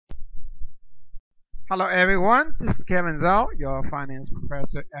Hello everyone, this is Kevin Zhao, your finance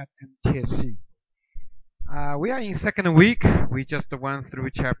professor at MTSU. We are in second week. We just went through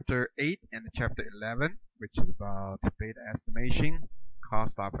chapter 8 and chapter 11, which is about beta estimation,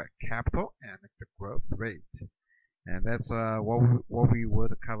 cost of capital, and the growth rate. And that's what we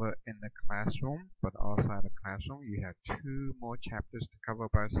would cover in the classroom, but outside the classroom, you have two more chapters to cover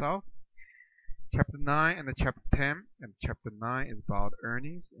by yourself. Chapter 9 and chapter 10, and chapter 9 is about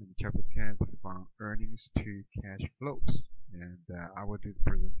earnings, and chapter 10 is from earnings to cash flows. And I will do the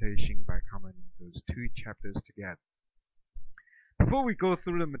presentation by combining those two chapters together. Before we go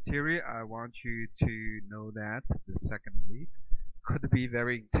through the material, I want you to know that the second week could be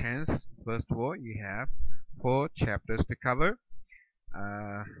very intense. First of all, you have 4 chapters to cover.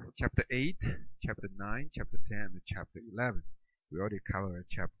 Chapter 8, chapter 9, chapter 10, and chapter 11. We already covered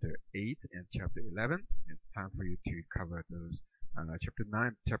chapter 8 and chapter 11. It's time for you to cover those chapter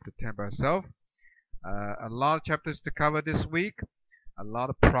 9, chapter 10 by yourself. A lot of chapters to cover this week. A lot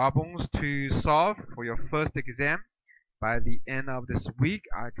of problems to solve for your first exam. By the end of this week,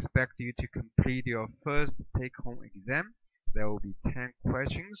 I expect you to complete your first take-home exam. There will be 10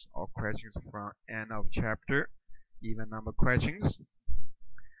 questions or questions from end of chapter, even number questions.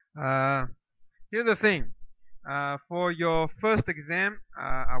 Here's the thing. For your first exam,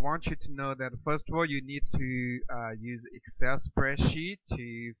 I want you to know that first of all, you need to use Excel spreadsheet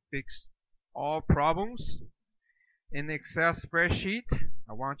to fix all problems. In the Excel spreadsheet,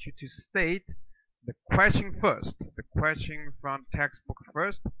 I want you to state the question first, the question from the textbook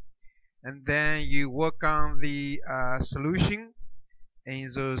first, and then you work on the solution in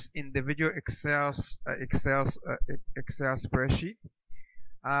those individual Excel spreadsheet.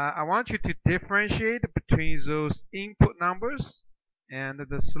 I want you to differentiate between those input numbers and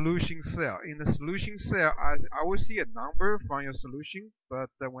the solution cell. In the solution cell, I will see a number from your solution,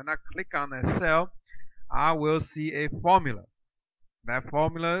 but when I click on that cell, I will see a formula. That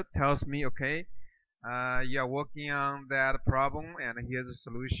formula tells me, okay, you are working on that problem, and here's the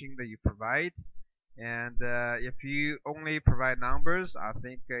solution that you provide. And if you only provide numbers, I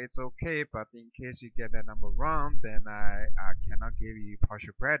think it's okay, but in case you get that number wrong, then I cannot give you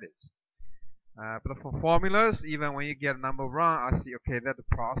partial credits. But for formulas, even when you get a number wrong, I see, okay, that's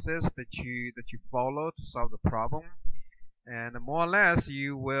the process that you follow to solve the problem. And more or less,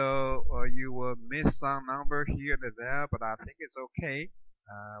 you will miss some number here and there, but I think it's okay.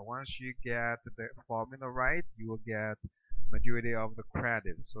 Once you get the formula right, you will get majority of the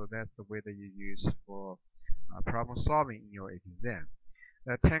credit. So that's the way that you use for problem solving in your exam.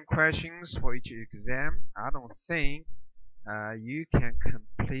 There are 10 questions for each exam. I don't think you can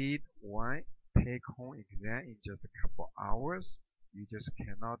complete one take-home exam in just a couple hours. You just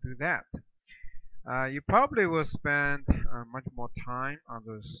cannot do that. You probably will spend much more time on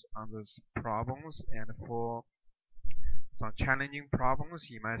those problems, and for some challenging problems,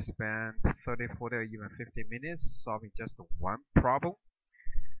 you might spend 30, 40, or even 50 minutes solving just one problem.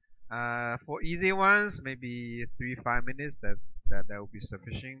 For easy ones, maybe 3-5 minutes. That will be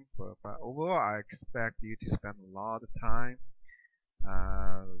sufficient. But overall, I expect you to spend a lot of time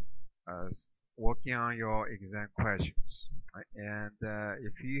working on your exam questions. Right? And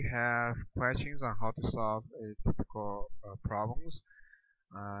if you have questions on how to solve typical problems,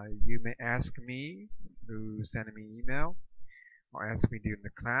 you may ask me through sending me email or ask me during the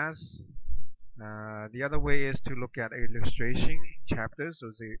class. The other way is to look at illustration chapters.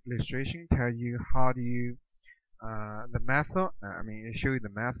 So the illustration tell you how do you the method. It show you the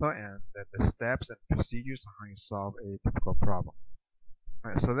method and the steps and procedures on how you solve a typical problem.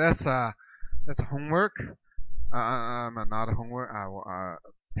 All right, so that's homework. Not homework.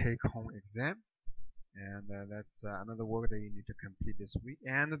 Take home exam, and that's another work that you need to complete this week.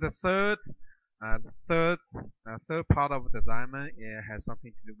 And the third part of the diamond, it has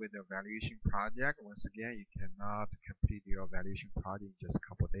something to do with the evaluation project. Once again, you cannot complete your evaluation project in just a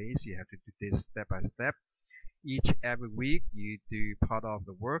couple of days. You have to do this step by step. Every week you do part of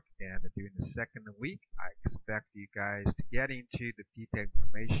the work, and during the second week, I expect you guys to get into the detailed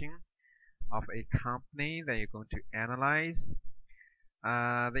information of a company that you're going to analyze.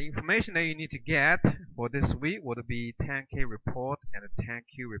 The information that you need to get for this week would be 10K report and a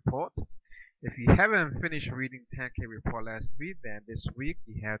 10Q report. If you haven't finished reading 10K report last week, then this week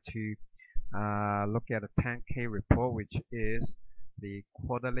you have to look at a 10K report, which is the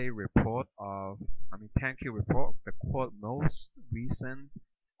quarterly report of, 10Q report, the most recent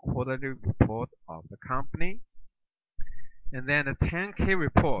quarterly report of the company. And then the 10K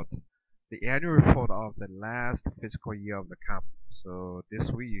report, the annual report of the last fiscal year of the company. So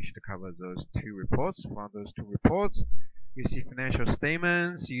this week you should cover those two reports. From those two reports, You see financial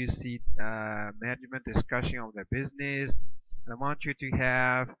statements, you see management discussion of the business. And I want you to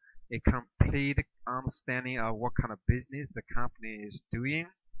have a complete understanding of what kind of business the company is doing.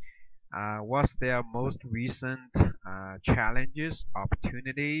 What's their most recent challenges,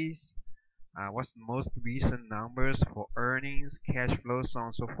 opportunities, what's the most recent numbers for earnings, cash flow, so on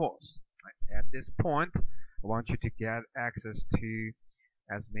and so forth. At this point, I want you to get access to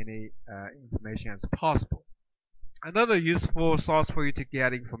as many information as possible. Another useful source for you to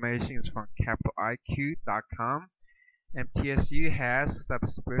get information is from CapitalIQ.com. MTSU has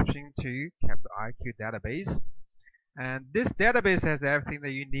subscription to Capital IQ database, and this database has everything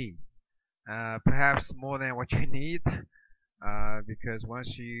that you need. Perhaps more than what you need, because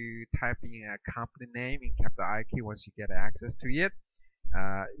once you type in a company name in Capital IQ, once you get access to it,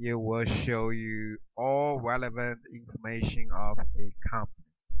 it will show you all relevant information of a company,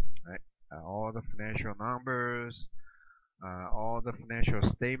 right? All the financial numbers, all the financial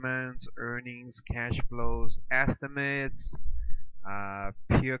statements, earnings, cash flows, estimates,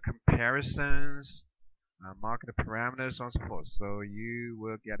 peer comparisons, market parameters, and so forth. So you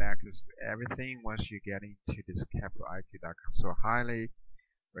will get access to everything once you get into this CapitalIQ.com. So I highly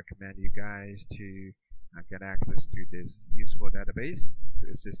recommend you guys to get access to this useful database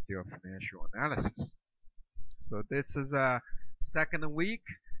to assist your financial analysis. So this is a second week.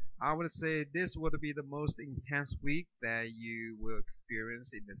 I would say this would be the most intense week that you will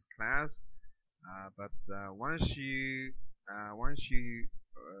experience in this class. But once you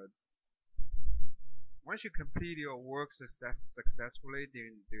complete your work successfully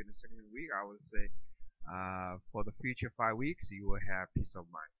during the second week, I would say for the future 5 weeks you will have peace of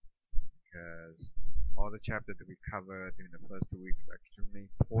mind, because all the chapters that we cover during the first 2 weeks are extremely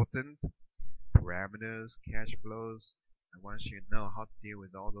important. Parameters, cash flows, and once you know how to deal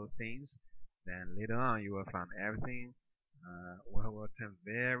with all those things, then later on you will find everything will turn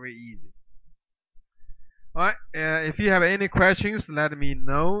very easy. Alright, if you have any questions, let me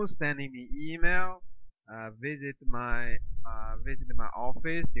know. Sending me email. Visit my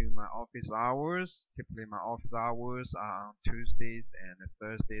office during my office hours. Typically, my office hours are on Tuesdays and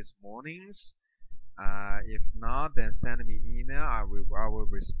Thursdays mornings. If not, then send me email. I will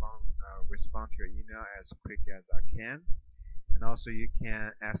respond to your email as quick as I can. And also, you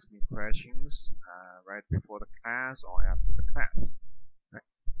can ask me questions right before the class or after the class. Right?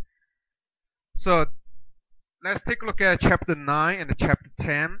 So let's take a look at chapter 9 and chapter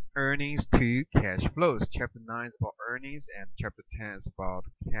 10, earnings to cash flows. Chapter 9 is about earnings and chapter 10 is about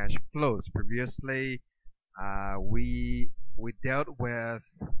cash flows. Previously, we dealt with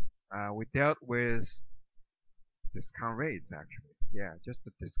discount rates actually. Yeah, just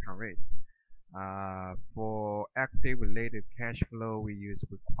the discount rates. For equity related cash flow, we use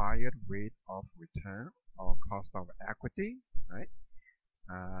required rate of return or cost of equity, right?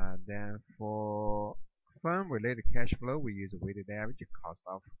 Then for firm related cash flow, we use a weighted average cost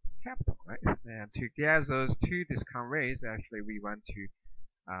of capital, right? And to get those two discount rates, actually we went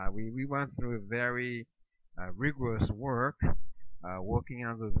through a very rigorous work, working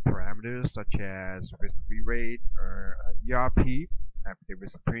on those parameters such as risk-free rate or ERP, equity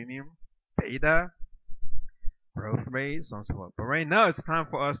risk premium, beta, growth rate, so on and so forth. But right now it's time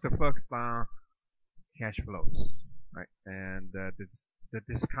for us to focus on cash flows, right? And the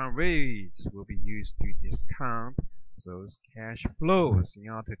discount rates will be used to discount those cash flows in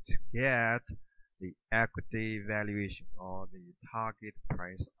order to get the equity valuation or the target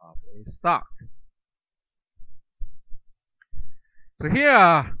price of a stock. So here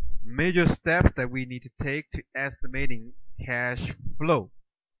are major steps that we need to take to estimating cash flow.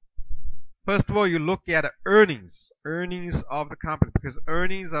 First of all, you look at earnings of the company, because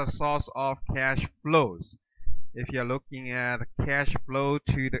earnings are a source of cash flows. If you're looking at cash flow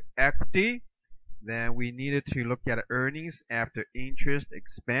to the equity, then we needed to look at earnings after interest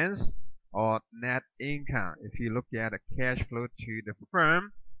expense or net income. If you look at cash flow to the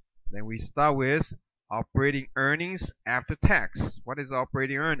firm, then we start with operating earnings after tax. What is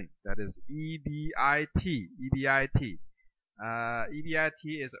operating earnings? That is EBIT. EBIT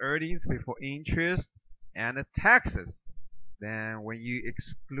is earnings before interest and taxes. Then when you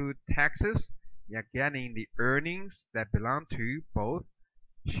exclude taxes, you're getting the earnings that belong to both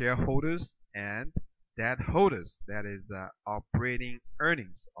shareholders and debt holders. That is operating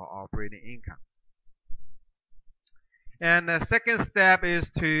earnings or operating income. And the second step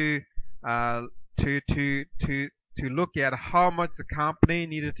is to look at how much the company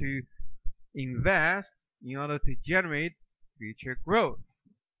needed to invest in order to generate future growth.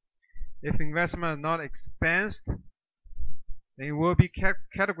 If investment is not expensed, then it will be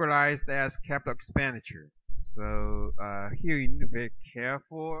categorized as capital expenditure. So here you need to be very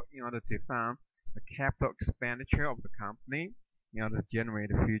careful in order to find the capital expenditure of the company in order to generate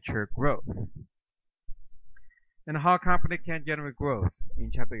future growth. And how a company can generate growth?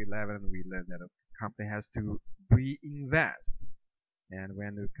 In chapter 11, we learned that a company has to reinvest. And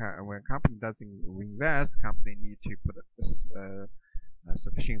when a company doesn't reinvest, company need to put a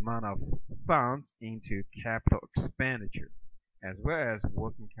sufficient amount of funds into capital expenditure as well as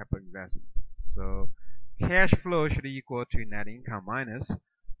working capital investment. So cash flow should equal to net income minus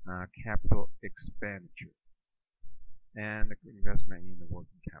capital expenditure and the investment in the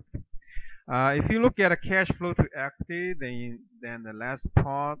working capital. If you look at a cash flow to equity, then the last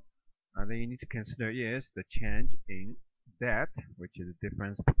part that you need to consider is the change in debt, which is the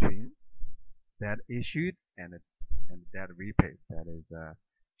difference between debt issued and debt repaid. That is a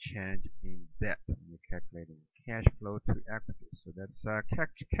change in debt when you're calculating cash flow to equity. So that's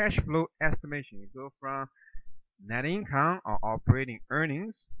cash flow estimation. You go from net income or operating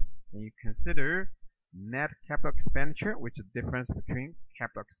earnings, and you consider net capital expenditure, which is the difference between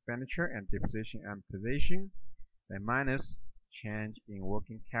capital expenditure and depreciation and amortization, then minus change in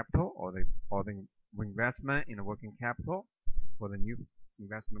working capital or the investment in the working capital for the new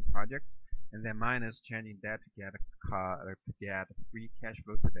investment projects, and then minus change in debt to get free cash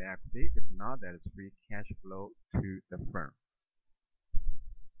flow to the equity. If not, that is free cash flow to the firm.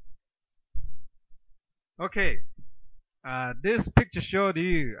 Okay. This picture showed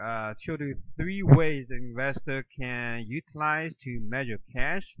you three ways the investor can utilize to measure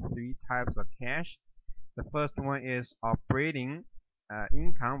cash, three types of cash. The first one is operating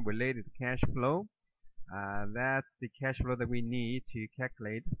income related to cash flow. That's the cash flow that we need to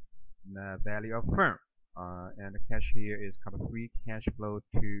calculate the value of firm. And the cash here is called free cash flow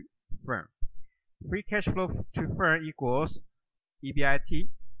to firm. Free cash flow to firm equals EBIT,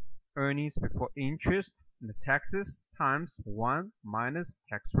 earnings before interest and the taxes, times 1 minus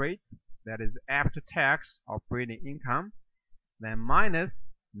tax rate, that is after tax operating income, then minus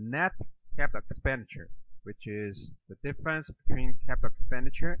net capital expenditure, which is the difference between capital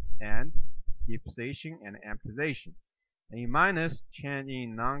expenditure and depreciation and amortization, and minus change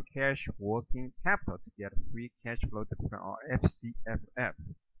in non-cash working capital to get free cash flow to firm, or FCFF.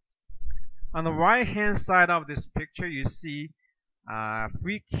 On the right hand side of this picture, you see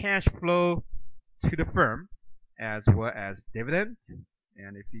free cash flow to the firm as well as dividend.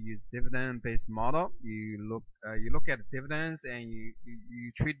 And if you use dividend-based model, you look at dividends and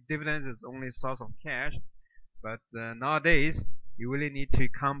you treat dividends as only a source of cash. But nowadays, you really need to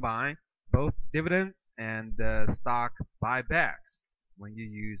combine both dividend and stock buybacks when you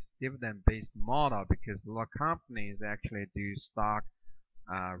use dividend-based model, because a lot of companies actually do stock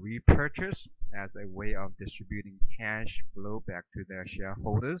repurchase as a way of distributing cash flow back to their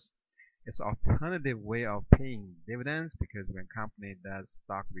shareholders. It's an alternative way of paying dividends, because when company does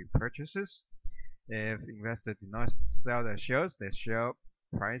stock repurchases, if investors do not sell their shares, their share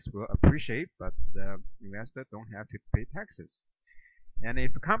price will appreciate, but the investor don't have to pay taxes. And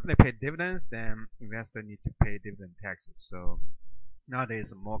if a company pay dividends, then investors need to pay dividend taxes. So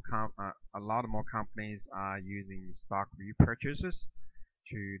nowadays, a lot more companies are using stock repurchases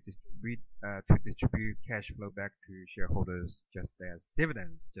to distribute cash flow back to shareholders, just as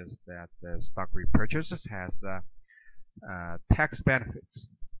dividends, just that the stock repurchases has tax benefits.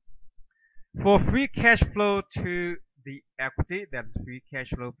 For free cash flow to the equity, that is free cash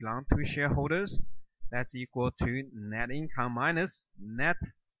flow belong to shareholders, that's equal to net income minus net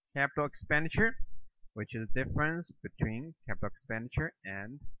capital expenditure, which is the difference between capital expenditure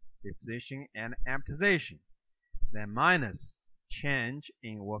and depreciation and amortization, then minus change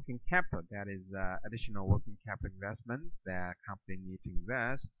in working capital, that is additional working capital investment that company need to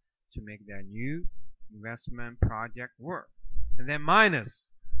invest to make their new investment project work, and then minus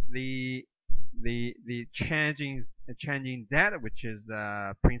the changing debt, which is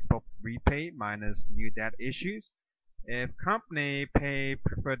principal repaid minus new debt issues. If company pay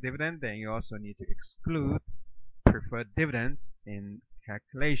preferred dividend, then you also need to exclude preferred dividends in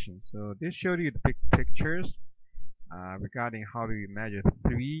calculation. So this showed you the big pictures regarding how to measure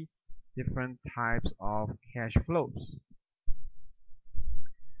three different types of cash flows.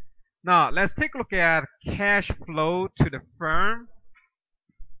 Now let's take a look at cash flow to the firm.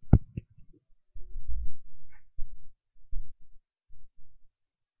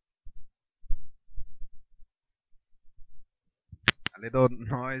 A little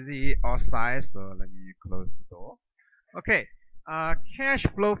noisy outside, so let me close the door. Okay. Cash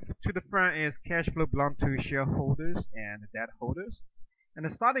flow to the firm is cash flow belong to shareholders and debt holders, and the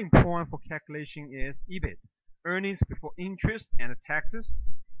starting point for calculation is EBIT, earnings before interest and taxes,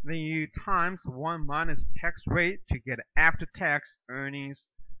 Then you times 1 minus tax rate to get after-tax earnings,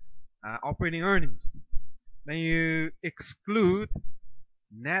 operating earnings. Then you exclude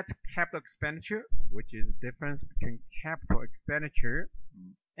net capital expenditure, which is the difference between capital expenditure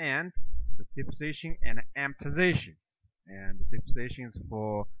and the depreciation and amortization. And the depreciation is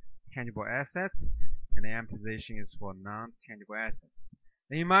for tangible assets, and the amortization is for non-tangible assets.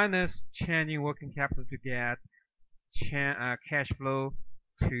 Then you minus change in working capital to get cash flow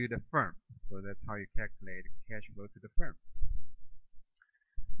to the firm. So that's how you calculate cash flow to the firm.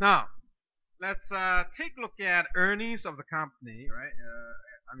 Now, let's take a look at earnings of the company, right?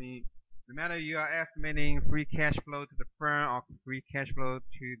 No matter you are estimating free cash flow to the firm or free cash flow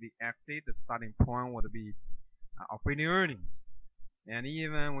to the equity, the starting point would be operating earnings. And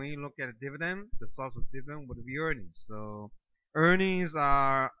even when you look at a dividend, the source of dividend would be earnings. So earnings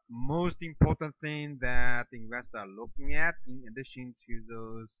are most important thing that the investors are looking at, in addition to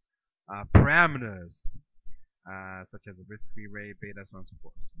those parameters such as the risk-free rate, beta, so on and so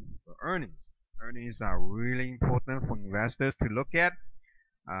forth. So earnings are really important for investors to look at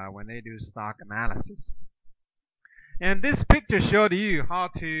when they do stock analysis. And this picture showed you how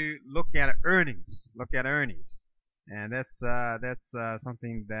to look at earnings. And that's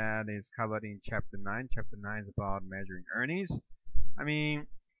something that is covered in Chapter 9. Chapter 9 is about measuring earnings.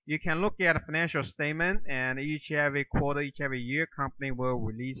 You can look at a financial statement, and every quarter, every year, company will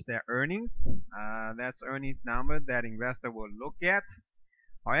release their earnings. That's earnings number that investor will look at.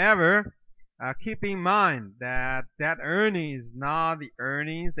 However, keep in mind that earnings is not the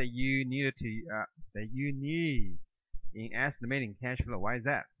earnings that you need in estimating cash flow. Why is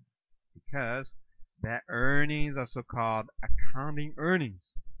that? Because that earnings are so-called accounting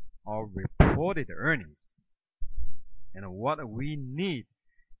earnings or reported earnings. And what we need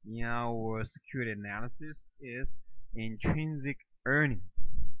in our security analysis is intrinsic earnings.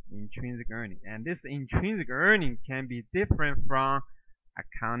 And this intrinsic earning can be different from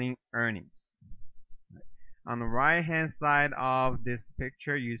accounting earnings. On the right hand side of this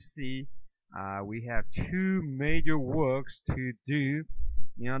picture, you see we have two major works to do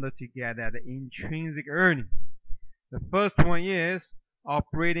in order to get that intrinsic earning. The first one is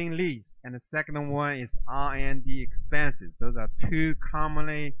operating lease, and the second one is R&D expenses. Those are two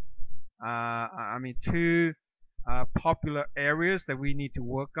commonly, popular areas that we need to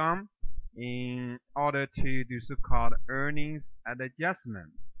work on in order to do so-called earnings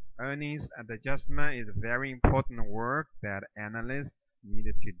adjustment. Earnings adjustment is a very important work that analysts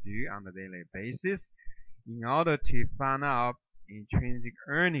needed to do on a daily basis in order to find out intrinsic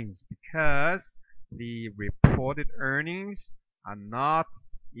earnings, because the reported earnings are not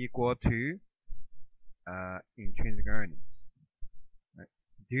equal to intrinsic earnings, right?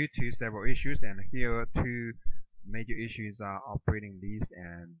 Due to several issues, and here two major issues are operating lease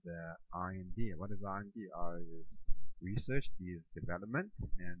and R&D. What is R&D? R is research, D is development,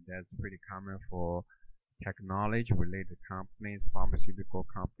 and that's pretty common for technology-related companies, pharmaceutical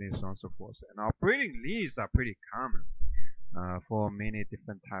companies, so on and so forth. And operating lease are pretty common for many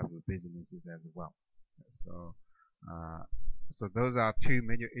different types of businesses as well. So those are two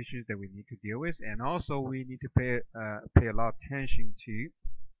major issues that we need to deal with, and also we need to pay a lot of attention to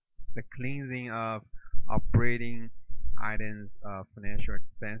the cleansing of operating items of financial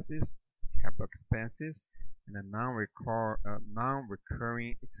expenses, capital expenses, and the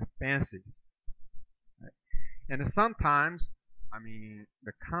non-recurring expenses. Right? And sometimes,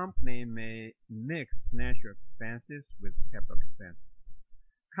 the company may mix financial expenses with capital expenses.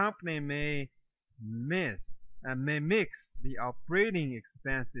 Company may mix the operating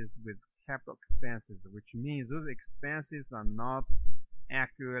expenses with capital expenses, which means those expenses are not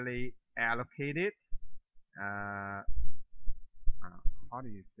accurately allocated. How do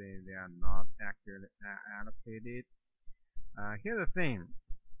you say they are not accurately allocated? Here's the thing.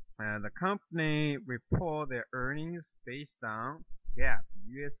 The company report their earnings based on GAAP,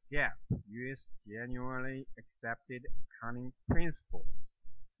 US GAAP, US Generally Accepted Accounting Principles.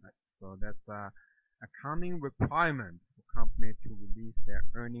 Right? So that's accounting requirement for company to release their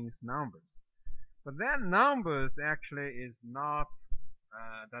earnings numbers. But that numbers actually is not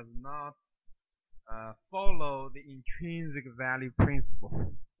does not follow the intrinsic value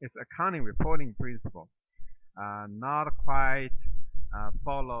principle. It's accounting reporting principle, not quite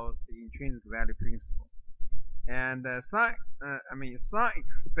follows the intrinsic value principle. And some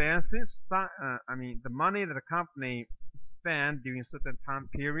expenses, the money that the company spent during a certain time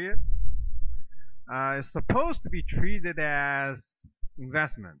period is supposed to be treated as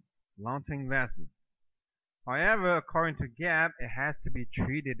investment, long-term investment. However, according to GAAP, it has to be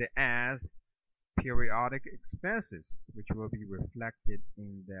treated as periodic expenses, which will be reflected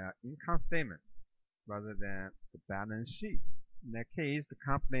in their income statement rather than the balance sheet. In that case, the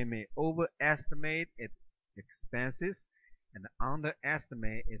company may overestimate its expenses and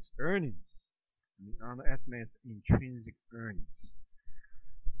underestimate its earnings. And underestimate its intrinsic earnings.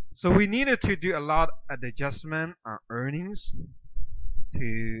 So we needed to do a lot of adjustment on earnings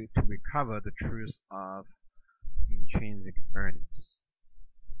to recover the truth of intrinsic earnings.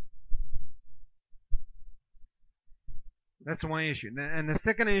 That's one issue. And the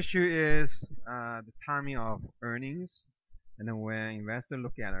second issue is the timing of earnings. And then when investors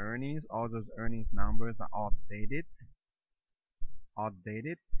look at earnings, all those earnings numbers are outdated.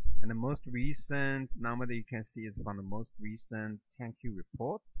 And the most recent number that you can see is from the most recent 10Q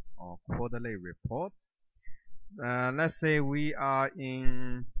report or quarterly report. Let's say we are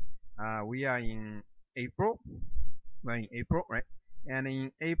in April. We're in April, right? And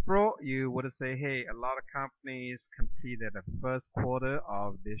in April, you would say, hey, a lot of companies completed the first quarter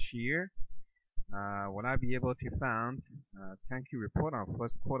of this year. Would I be able to find 10Q report on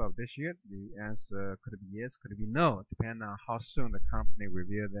first quarter of this year? The answer could be yes, could be no, depending on how soon the company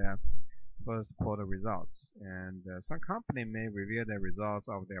reveal their first quarter results. And some company may reveal their results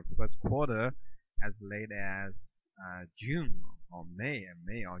of their first quarter as late as June or May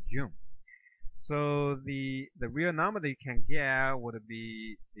or June. So the real number that you can get would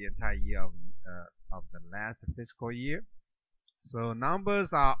be the entire year of the last fiscal year. So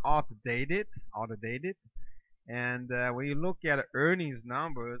numbers are outdated, and when you look at earnings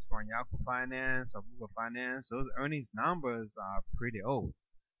numbers from Yahoo Finance or Google Finance, those earnings numbers are pretty old.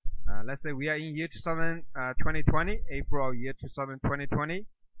 Let's say we are in year 2020, April year 2020.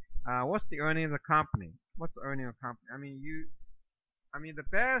 What's the earning of the company? What's the earning of the company? I mean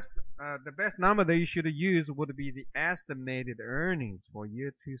the best number that you should use would be the estimated earnings for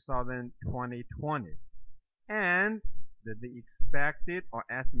year 2020 and the expected or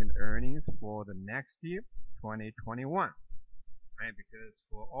estimated earnings for the next year 2021, right? Because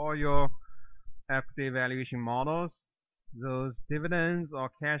for all your equity valuation models, those dividends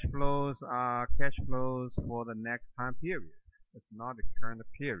or cash flows are cash flows for the next time period. It's not the current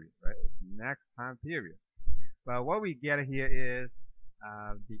period, right? It's the next time period. But what we get here is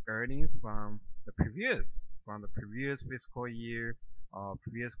the earnings from the previous fiscal year or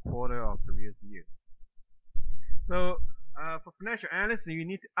previous quarter or previous year. So for financial analysts, you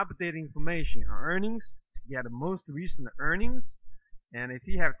need to update information on earnings to get the most recent earnings. And if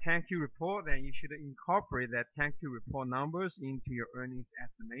you have 10Q report, then you should incorporate that 10Q report numbers into your earnings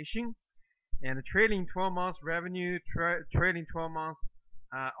estimation. And the trailing 12 months revenue, trailing 12 months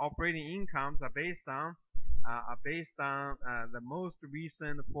operating incomes are based on the most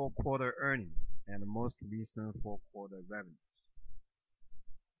recent 4-quarter earnings and the most recent 4-quarter revenues.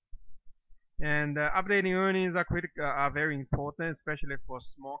 And updating earnings are very important, especially for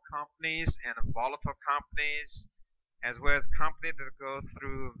small companies and volatile companies, as well as companies that go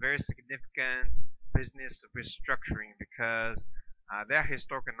through very significant business restructuring, because their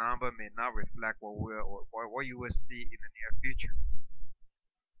historical number may not reflect what you will see in the near future.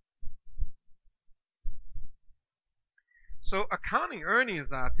 So accounting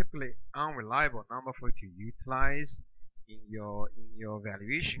earnings are typically unreliable number for you to utilize in your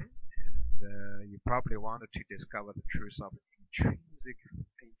valuation. You probably wanted to discover the truth of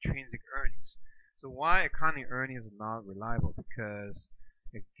intrinsic earnings. So why accounting earnings are not reliable? Because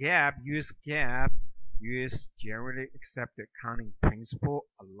US GAAP, US generally accepted accounting principle,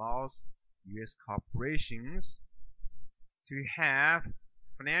 allows US corporations to have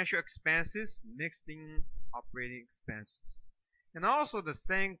financial expenses mixed in operating expenses. And also the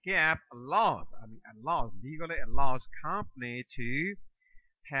same GAAP legally allows company to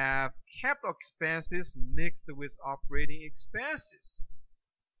have capital expenses mixed with operating expenses.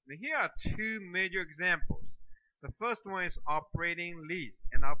 Now here are two major examples. The first one is operating lease,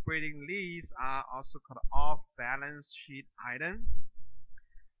 and operating lease are also called off-balance sheet item.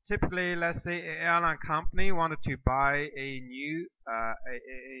 Typically, let's say an airline company wanted to buy a new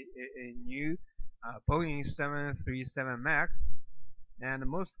Boeing 737 MAX, and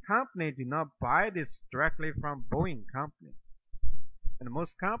most companies do not buy this directly from Boeing company. And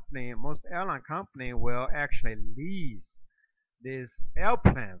most airline company will actually lease this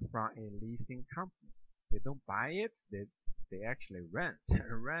airplane from a leasing company. They don't buy it; they actually rent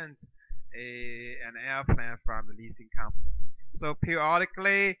an airplane from the leasing company. So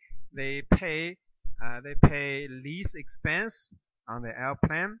periodically they pay lease expense on the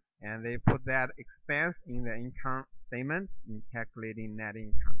airplane, and they put that expense in the income statement in calculating net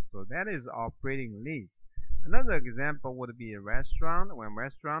income. So that is operating lease. Another example would be a restaurant. When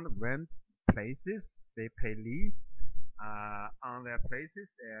restaurant rent places. They pay lease on their places,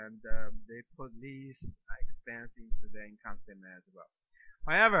 and they put lease expense into their income statement as well.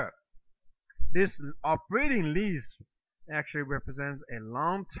 However, this operating lease actually represents a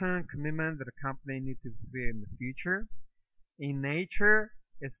long-term commitment that the company needs to fulfill in the future. In nature,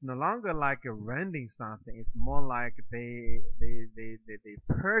 it's no longer like a renting something. It's more like they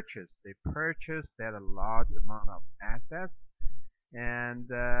purchase that a large amount of assets, and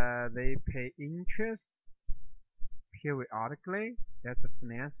they pay interest periodically. That's a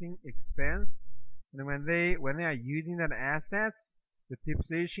financing expense. And when they are using that assets, the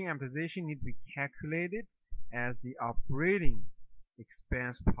depreciation and amortization need to be calculated as the operating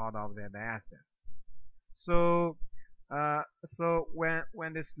expense part of that assets. So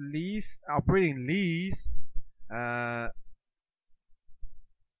when this operating lease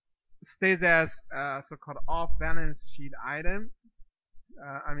stays as so-called off-balance sheet item,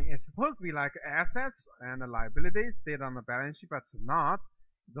 it's supposed to be like assets and liabilities stayed on the balance sheet, but it's not.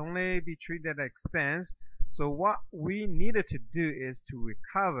 It's only be treated as expense. So what we needed to do is to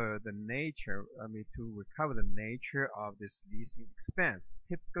recover the nature of this leasing expense.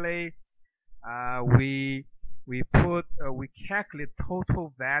 Typically, we calculate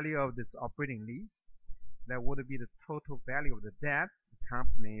total value of this operating lease. That would be the total value of the debt the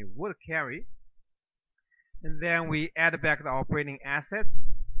company would carry. And then we add back the operating assets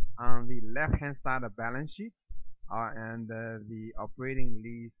on the left-hand side of the balance sheet, and the operating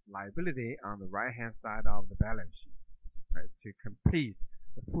lease liability on the right-hand side of the balance sheet, right, to complete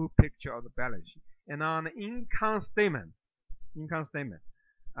the full picture of the balance sheet. And on the income statement,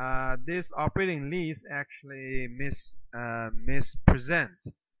 this operating lease actually mispresent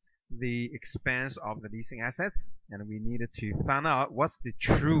the expense of the leasing assets, and we needed to find out what's the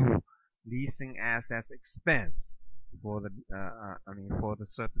true leasing assets expense for the for the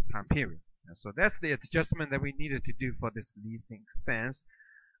certain time period. And so that's the adjustment that we needed to do for this leasing expense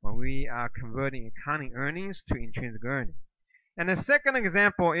when we are converting accounting earnings to intrinsic earnings. And the second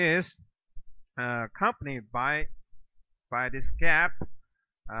example is company by this GAAP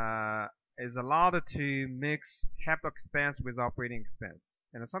is allowed to mix capital expense with operating expense,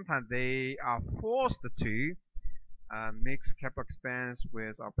 and sometimes they are forced to mix capital expense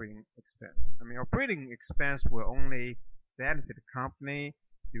with operating expense. Operating expense will only benefit the company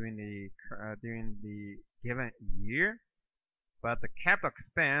during the given year, but the capital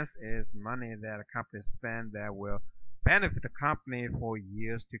expense is money that a company spends that will benefit the company for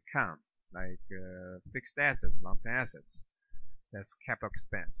years to come, like fixed assets, long-term assets. That's capital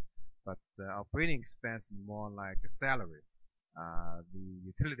expense. But the operating expense is more like a salary, the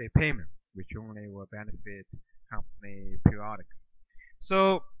utility payment, which only will benefit company periodically.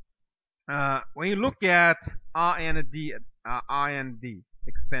 So when you look at R&D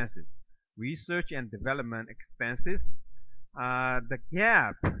expenses, research and development expenses, the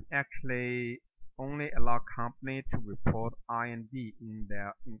GAAP actually only allow company to report R&D in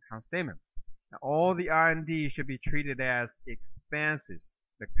their income statement. Now, all the R&D should be treated as expenses,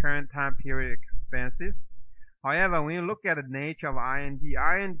 the current time period expenses. However, when you look at the nature of R&D,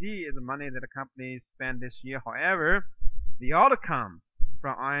 R&D is the money that the company spent this year. However, the outcome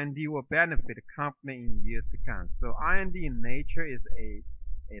from R&D will benefit the company in years to come. So R&D in nature is a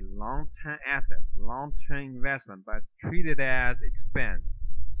long-term asset, long-term investment, but it's treated as expense.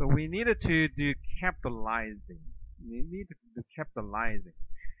 So we needed to do capitalizing. We need to do capitalizing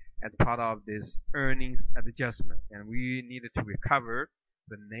as part of this earnings adjustment, and we needed to recover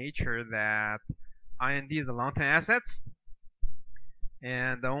the nature that R&D is the long-term assets,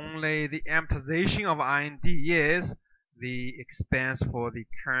 and only the amortization of R&D is the expense for the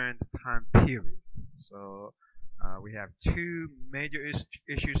current time period. So we have two major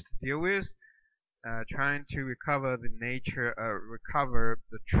issues to deal with, trying to recover the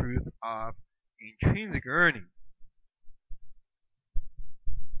truth of intrinsic earning.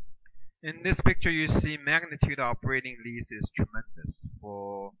 In this picture, you see magnitude of operating lease is tremendous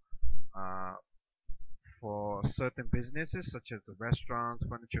for certain businesses such as the restaurants,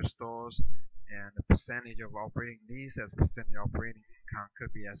 furniture stores, and the percentage of operating lease as percentage of operating income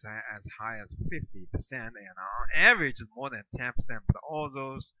could be as high as 50%, and on average more than 10%. But all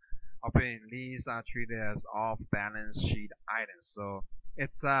those operating lease are treated as off-balance sheet items. So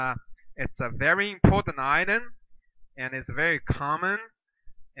it's a very important item, and it's very common,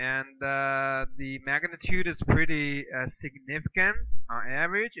 and the magnitude is pretty significant. On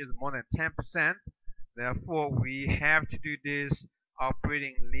average, is more than 10%. Therefore, we have to do this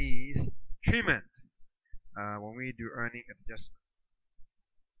operating lease treatment when we do earning adjustment.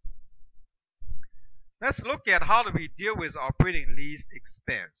 Let's look at how do we deal with operating lease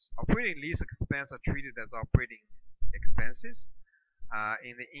expense. Operating lease expense are treated as operating expenses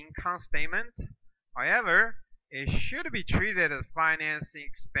in the income statement. However, it should be treated as financing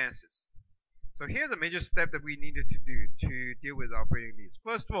expenses. So here's a major step that we needed to do to deal with operating lease.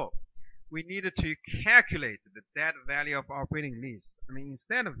 First of all, we needed to calculate the debt value of operating lease. I mean,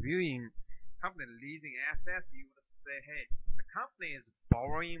 instead of viewing company leasing assets, you would say, hey, the company is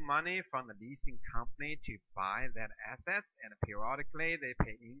borrowing money from the leasing company to buy that asset, and periodically they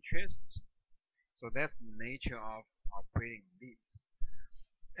pay interest. So that's the nature of operating lease.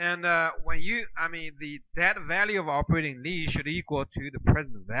 And the debt value of operating lease should equal to the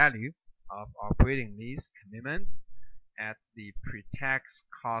present value of operating lease commitment at the pre-tax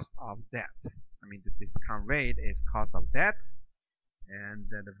cost of debt. I mean, the discount rate is cost of debt, and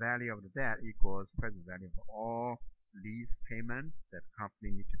the value of the debt equals present value of all lease payments that the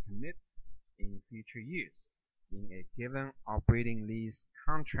company needs to commit in future years in a given operating lease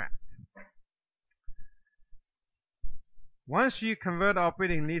contract. Once you convert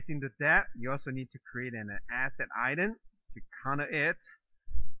operating lease into debt, you also need to create an asset item to counter it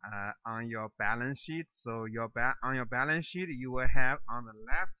on your balance sheet. So on your balance sheet, you will have on the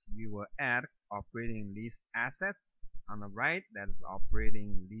left, you will add operating lease assets. On the right, that is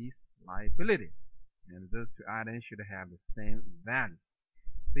operating lease liability. And those two items should have the same value.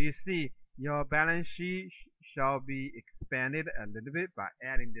 So you see, your balance sheet shall be expanded a little bit by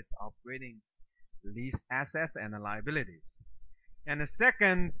adding this operating lease assets and the liabilities. And the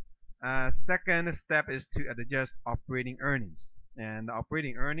second step is to adjust operating earnings. And the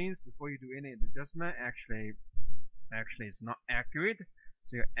operating earnings, before you do any adjustment, actually is not accurate.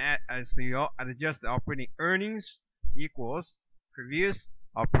 So you adjust the operating earnings equals previous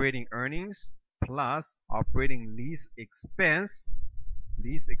operating earnings plus operating lease expense.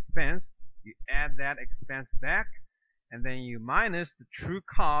 You add that expense back, and then you minus the true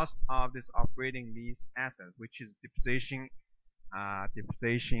cost of this operating lease asset, which is depreciation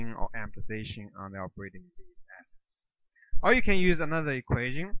or amortization on the operating lease assets. Or you can use another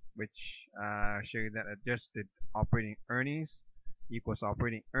equation which show you that adjusted operating earnings equals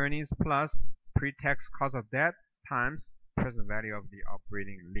operating earnings plus pre-tax cost of debt times present value of the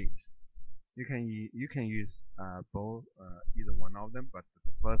operating lease. You can use both, either one of them, but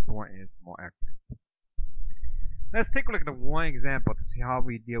the first one is more accurate. Let's take a look at one example to see how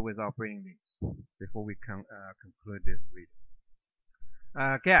we deal with operating lease before we conclude this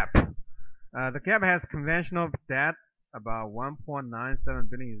video. GAAP. The GAAP has conventional debt about $1.97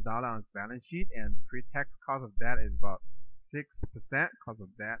 billion on its balance sheet, and pre-tax cost of debt is about 6%. Cost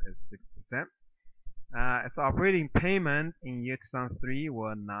of debt is 6%. Its operating payment in year 2003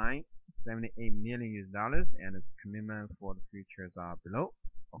 were $978 million, and its commitment for the futures are below.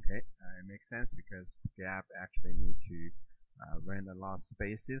 Okay, it makes sense because GAAP actually need to rent a lot of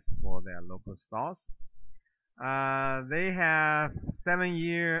spaces for their local stores. They have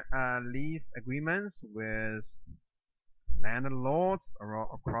 7-year lease agreements with landlords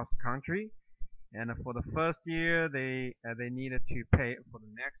across the country, and for the first year they needed to pay. For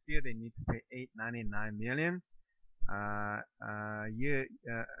the next year they need to pay $899 million.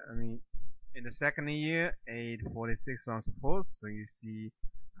 In the second year, $846 on suppose. So you see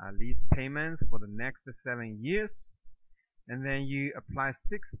lease payments for the next 7 years, and then you apply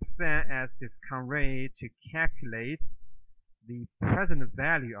 6% as discount rate to calculate the present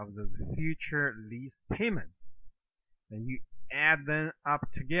value of those future lease payments. Then you add them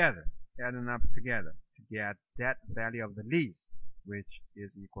up together to get debt value of the lease, which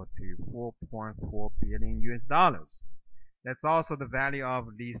is equal to $4.4 billion US. That's also the value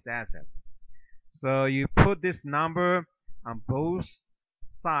of leased assets. So you put this number on both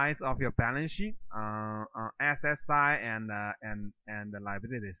sides of your balance sheet, on asset side and the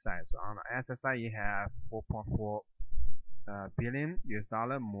liability side. So on the asset side you have $4.4 billion US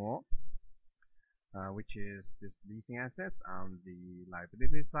more, which is this leasing assets. On the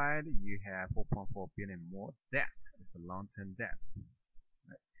liability side you have $4.4 billion more debt. It's a long-term debt.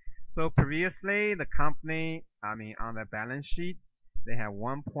 Right. So previously the company, on the balance sheet, they have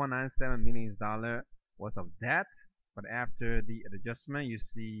 $1.97 million worth of debt, but after the adjustment you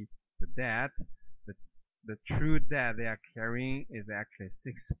see the debt, the true debt they are carrying is actually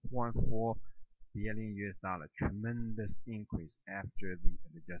 $6.4 billion US. Tremendous increase after the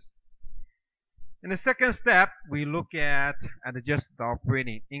adjustment. In the second step, we look at adjusted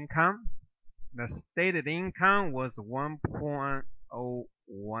operating income. The stated income was $1.012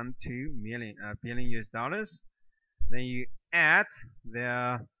 billion US. Then you add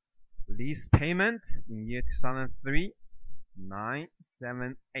the lease payment in year 2003,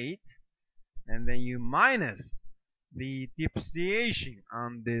 $978, and then you minus the depreciation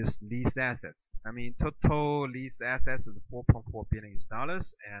on these lease assets. I mean, total lease assets is $4.4 billion,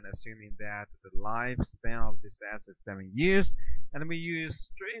 and assuming that the lifespan of this asset is 7 years, and we use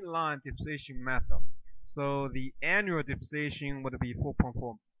straight line depreciation method. So the annual depreciation would be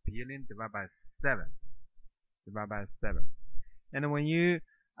 4.4 billion divided by 7. And when you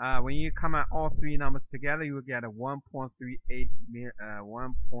come at all three numbers together, you will get a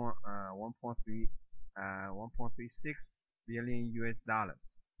 1.36 billion US dollars,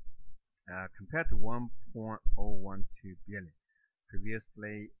 compared to 1.012 billion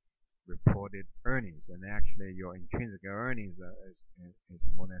previously reported earnings. And actually, your intrinsic earnings is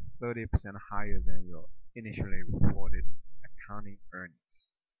more than 30% higher than your initially reported accounting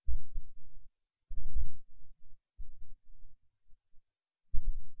earnings.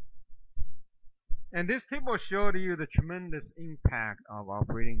 And this table showed you the tremendous impact of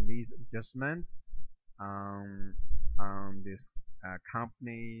operating lease adjustment on this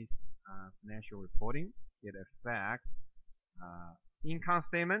company's financial reporting. It affects income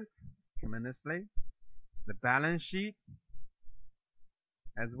statement tremendously, the balance sheet,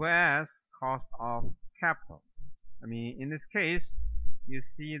 as well as cost of capital. I mean, in this case, you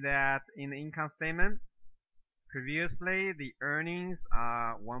see that in the income statement, previously the earnings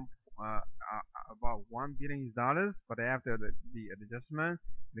are about $1 billion, but after the adjustment,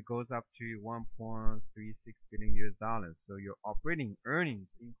 it goes up to $1.36 billion. So your operating earnings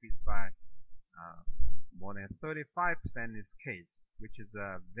increased by more than 35% in this case, which is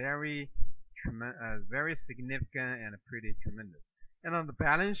very significant and pretty tremendous. And on the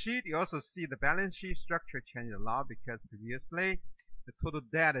balance sheet, you also see the balance sheet structure changed a lot, because previously the total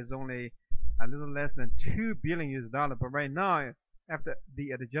debt is only a little less than $2 billion, but right now, after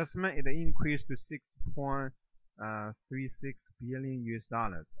the adjustment, it increased to $6.36 billion US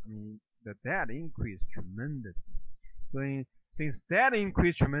dollars. I mean, the debt increased tremendously. So since debt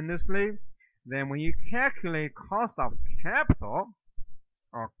increased tremendously, then when you calculate cost of capital,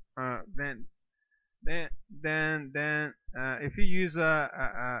 or if you use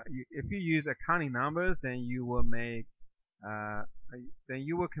accounting numbers, then you will make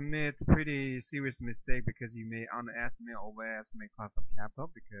commit pretty serious mistake, because you may underestimate or overestimate cost of capital,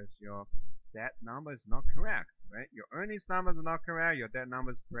 because your debt number is not correct, right? Your earnings number is not correct, your debt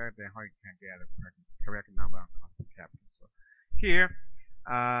number is correct, then how you can get a correct number on cost of capital? So here,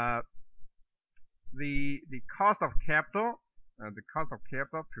 the cost of capital,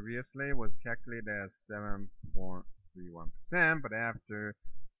 previously was calculated as 7.31%, but after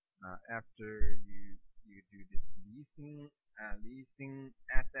you do this leasing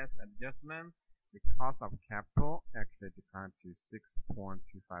assets adjustment, the cost of capital actually declined to 6.25%.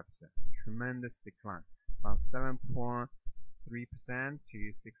 Tremendous decline from 7.3%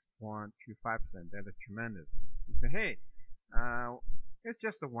 to 6.25%. That is tremendous. You say, hey, it's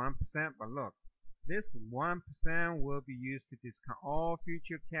just a 1%, but look, this 1% will be used to discount all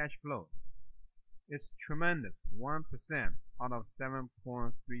future cash flows. It's tremendous. 1% out of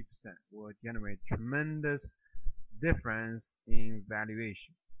 7.3% will generate tremendous difference in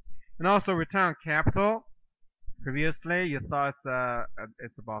valuation. And also return on capital. Previously, you thought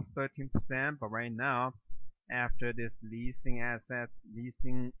it's about 13%, but right now, after this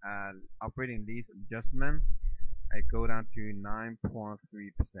operating lease adjustment, I go down to 9.3%.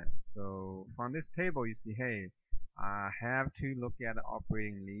 So from this table, you see, hey, I have to look at the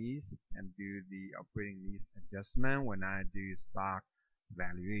operating lease and do the operating lease adjustment when I do stock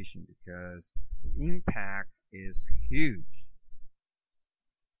valuation, because the impact is huge.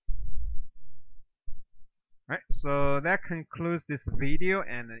 Alright, so that concludes this video,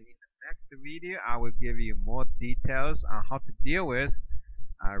 and in the next video I will give you more details on how to deal with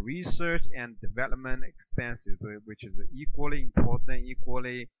research and development expenses, which is equally important,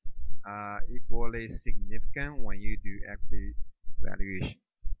 equally significant when you do equity valuation.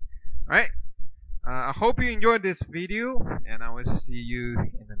 Alright, I hope you enjoyed this video, and I will see you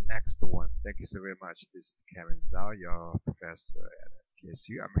in the next one. Thank you so very much. This is Kevin Zhao, your professor at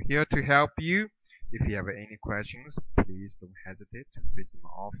PSU. I'm here to help you. If you have any questions, please don't hesitate to visit my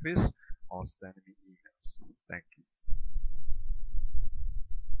office or send me